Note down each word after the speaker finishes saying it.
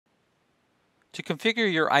To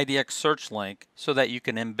configure your IDX search link so that you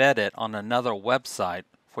can embed it on another website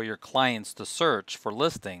for your clients to search for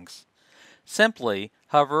listings, simply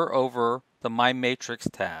hover over the My Matrix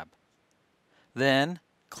tab. Then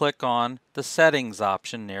click on the Settings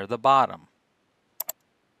option near the bottom.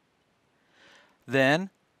 Then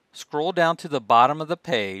scroll down to the bottom of the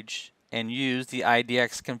page and use the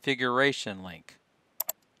IDX configuration link.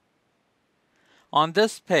 On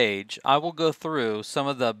this page, I will go through some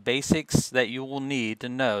of the basics that you will need to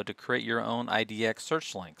know to create your own IDX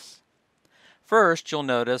search links. First, you'll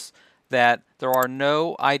notice that there are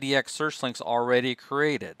no IDX search links already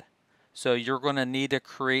created. So you're going to need to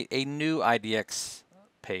create a new IDX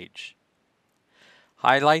page.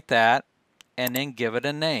 Highlight that and then give it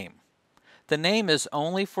a name. The name is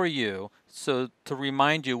only for you, so to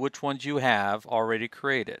remind you which ones you have already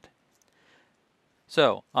created.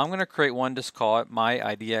 So I'm going to create one, just call it My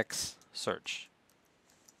IDX Search.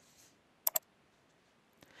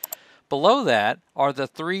 Below that are the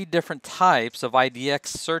 3 different types of IDX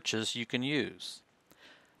searches you can use.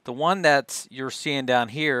 The one that you're seeing down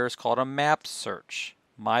here is called a map search,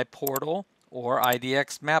 My Portal or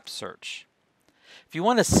IDX Map Search. If you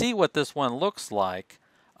want to see what this one looks like,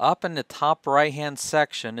 up in the top right hand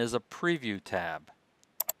section is a preview tab.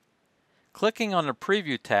 Clicking on the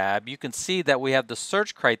preview tab, you can see that we have the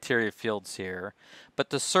search criteria fields here, but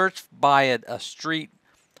to search by a street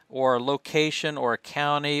or a location or a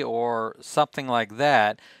county or something like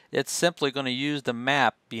that, it's simply going to use the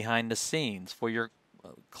map behind the scenes for your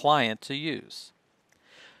client to use.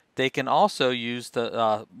 They can also use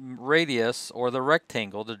the radius or the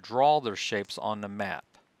rectangle to draw their shapes on the map.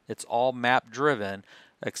 It's all map driven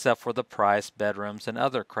except for the price, bedrooms, and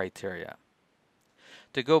other criteria.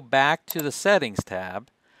 To go back to the Settings tab,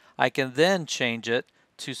 I can then change it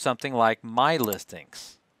to something like My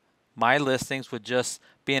Listings. My Listings would just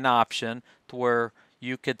be an option to where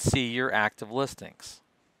you could see your active listings.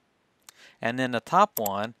 And then the top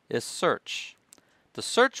one is Search. The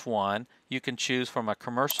search one you can choose from a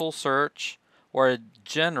commercial search or a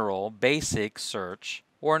general basic search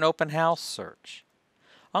or an open house search.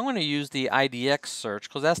 I'm going to use the IDX search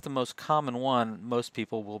because that's the most common one most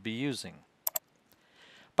people will be using.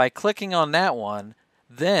 By clicking on that one,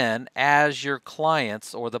 then as your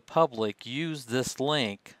clients or the public use this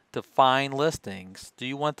link to find listings, do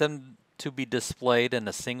you want them to be displayed in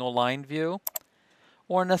a single line view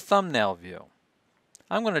or in a thumbnail view?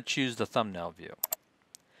 I'm going to choose the thumbnail view.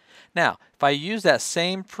 Now, if I use that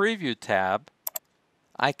same preview tab,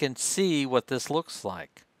 I can see what this looks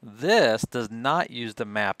like. This does not use the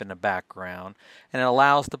map in the background, and it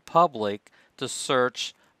allows the public to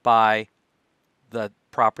search by the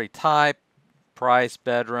property type, price,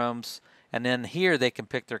 bedrooms, and then here they can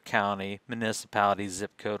pick their county, municipality,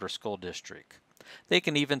 zip code, or school district. They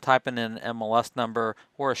can even type in an MLS number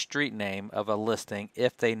or a street name of a listing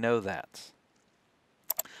if they know that.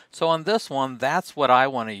 So on this one, that's what I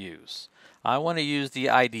want to use. I want to use the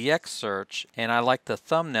IDX search, and I like the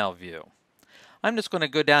thumbnail view. I'm just going to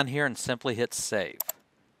go down here and simply hit Save.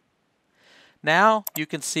 Now you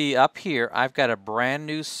can see up here I've got a brand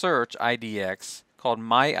new search IDX called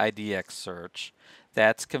My IDX Search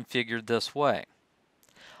that's configured this way.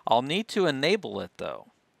 I'll need to enable it though.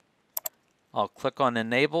 I'll click on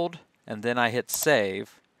Enabled and then I hit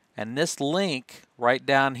Save, and this link right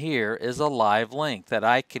down here is a live link that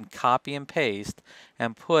I can copy and paste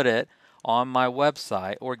and put it on my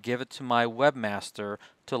website or give it to my webmaster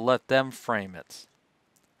to let them frame it.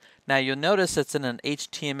 Now you'll notice it's in an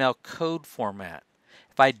HTML code format.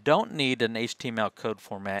 If I don't need an HTML code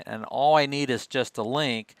format and all I need is just a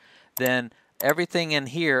link, then everything in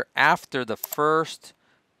here after the first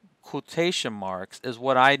quotation marks is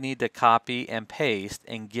what I need to copy and paste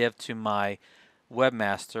and give to my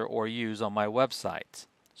webmaster or use on my website.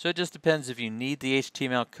 So it just depends if you need the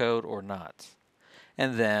HTML code or not.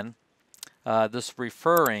 And then this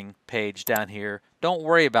referring page down here, don't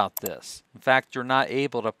worry about this. In fact, you're not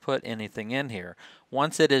able to put anything in here.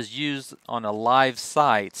 Once it is used on a live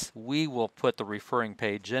site, we will put the referring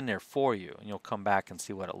page in there for you, and you'll come back and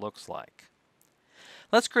see what it looks like.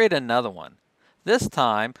 Let's create another one. This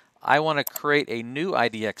time, I want to create a new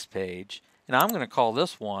IDX page, and I'm going to call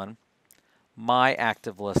this one My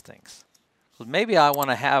Active Listings. So maybe I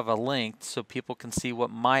want to have a link so people can see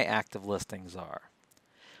what my active listings are.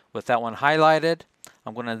 With that one highlighted,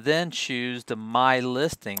 I'm going to then choose the My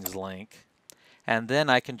Listings link, and then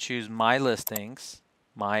I can choose My Listings,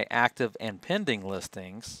 My Active and Pending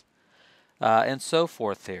Listings, and so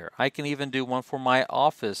forth here. I can even do one for my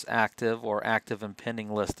office active or active and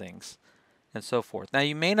pending listings. and so forth. Now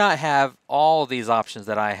you may not have all of these options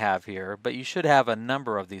that I have here, but you should have a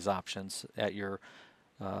number of these options at your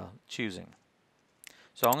choosing.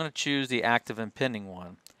 So I'm going to choose the active and pending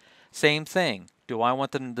one. Same thing. Do I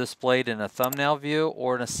want them displayed in a thumbnail view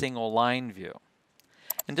or in a single line view?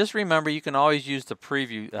 And just remember, you can always use the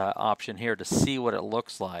preview option here to see what it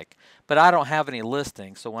looks like. But I don't have any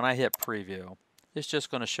listings, so when I hit preview, it's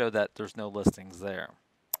just going to show that there's no listings there.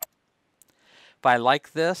 If I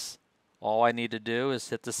like this, all I need to do is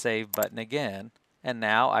hit the save button again. And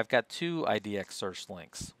now I've got two IDX search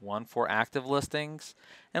links, one for active listings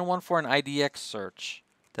and one for an IDX search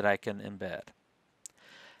that I can embed.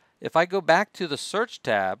 If I go back to the search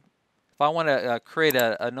tab, if I want to create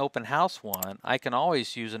an open house one, I can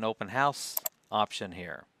always use an open house option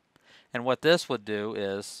here. And what this would do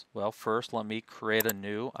is, well, first let me create a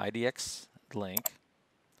new IDX link,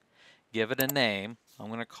 give it a name. I'm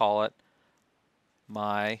going to call it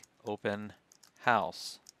My Open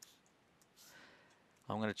House.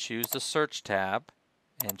 I'm going to choose the search tab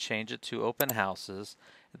and change it to open houses.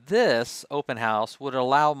 This open house would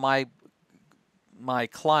allow my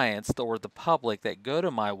clients or the public that go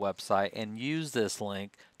to my website and use this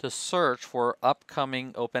link to search for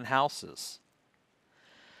upcoming open houses.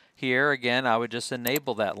 Here again, I would just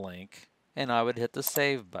enable that link and I would hit the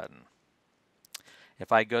save button.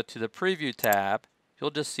 If I go to the preview tab,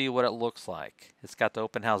 you'll just see what it looks like. It's got the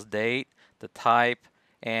open house date, the type,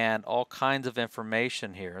 and all kinds of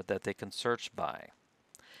information here that they can search by.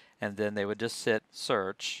 And then they would just hit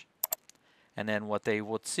search, and then what they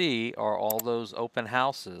would see are all those open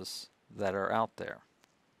houses that are out there.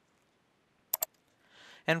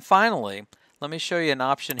 And finally, let me show you an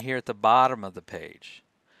option here at the bottom of the page.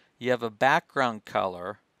 You have a background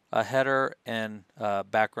color, a header and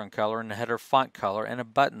background color, and a header font color, and a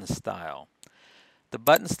button style. The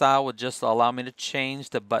button style would just allow me to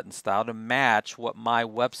change the button style to match what my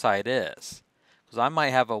website is. Because I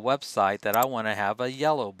might have a website that I want to have a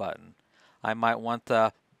yellow button. I might want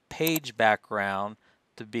the page background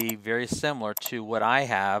to be very similar to what I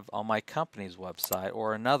have on my company's website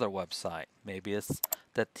or another website. Maybe it's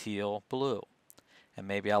the teal blue. And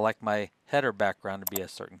maybe I like my header background to be a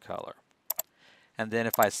certain color. And then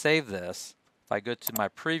if I save this, if I go to my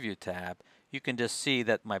preview tab, you can just see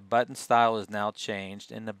that my button style is now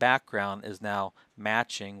changed and the background is now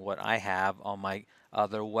matching what I have on my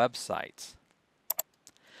other websites.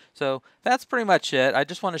 So that's pretty much it. I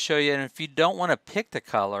just want to show you, and if you don't want to pick the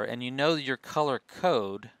color and you know your color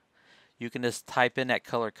code, you can just type in that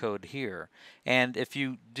color code here. And if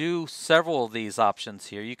you do several of these options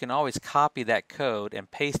here, you can always copy that code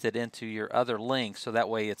and paste it into your other link so that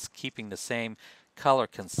way it's keeping the same color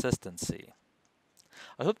consistency.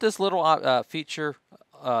 I hope this little feature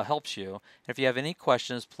helps you. If you have any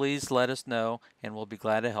questions, please let us know and we'll be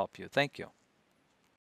glad to help you. Thank you.